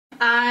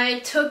I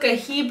took a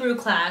Hebrew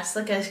class,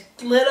 like a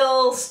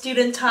little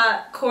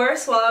student-taught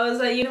course while I was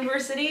at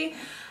university,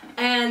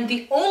 and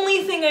the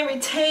only thing I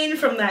retained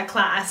from that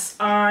class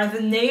are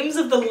the names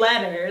of the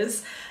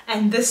letters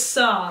and this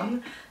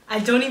song. I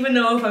don't even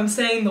know if I'm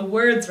saying the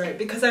words right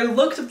because I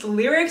looked up the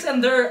lyrics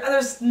and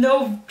there's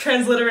no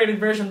transliterated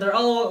version. They're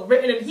all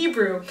written in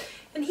Hebrew.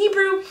 And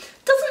Hebrew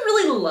doesn't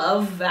really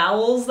love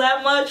vowels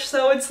that much,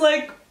 so it's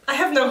like I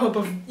have no hope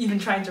of even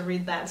trying to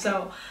read that,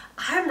 so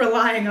I'm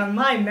relying on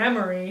my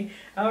memory.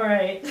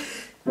 Alright.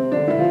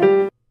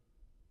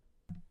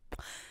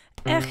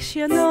 איך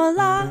שיר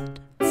נולד,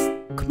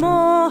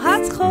 כמו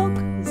הצחוק,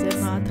 זה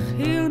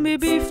מתחיל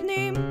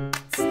מבפנים,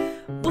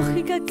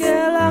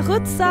 וכגגל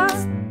החוצה,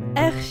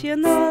 איך שיר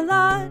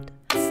נולד,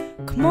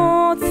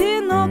 כמו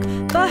תינוק,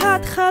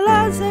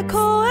 בהתחלה זה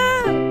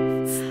כואב,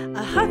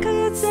 אחר כך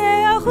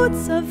יוצא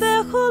החוצה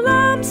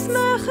וכולם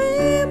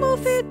שמחים,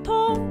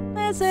 ופתאום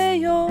איזה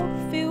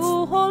יופי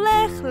הוא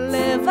הולך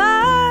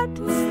לבד,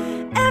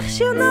 איך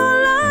שיר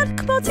נולד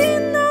כמו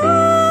תינוק.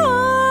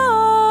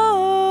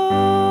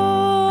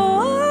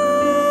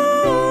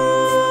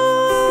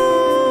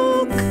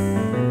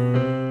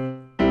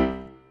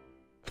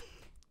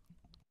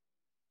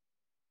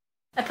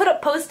 I put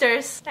up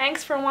posters.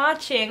 Thanks for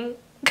watching.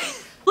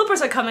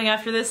 Bloopers are coming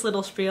after this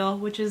little spiel,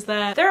 which is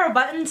that there are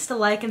buttons to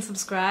like and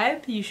subscribe.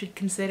 You should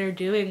consider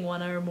doing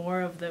one or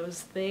more of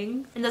those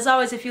things. And as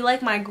always, if you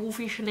like my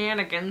goofy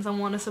shenanigans and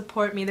want to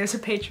support me, there's a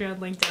Patreon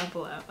link down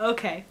below.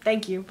 Okay,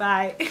 thank you,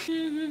 bye.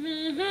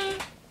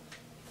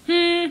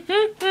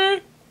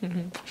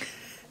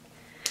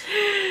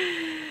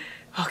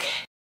 Okay.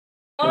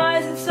 Why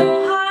is it so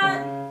hot?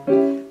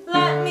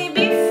 Let me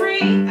be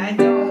free. I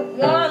don't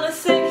want to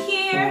sit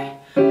here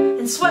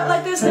and sweat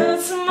like there's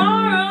no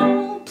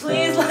tomorrow.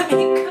 Please let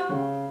me go.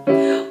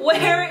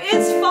 Where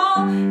is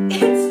fall?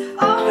 It's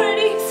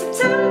already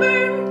September.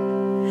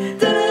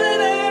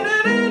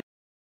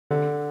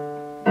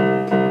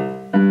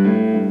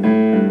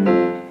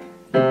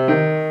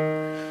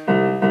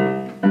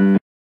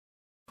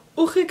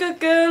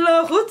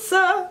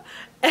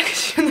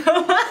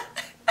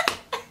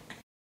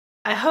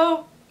 I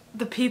hope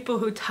the people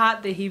who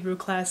taught the Hebrew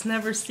class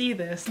never see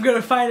this. I'm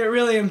gonna find it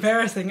really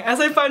embarrassing, as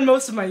I find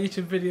most of my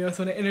YouTube videos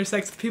when it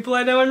intersects with people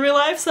I know in real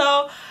life,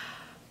 so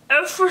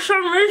if for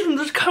some reason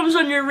this comes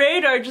on your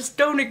radar, just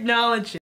don't acknowledge it.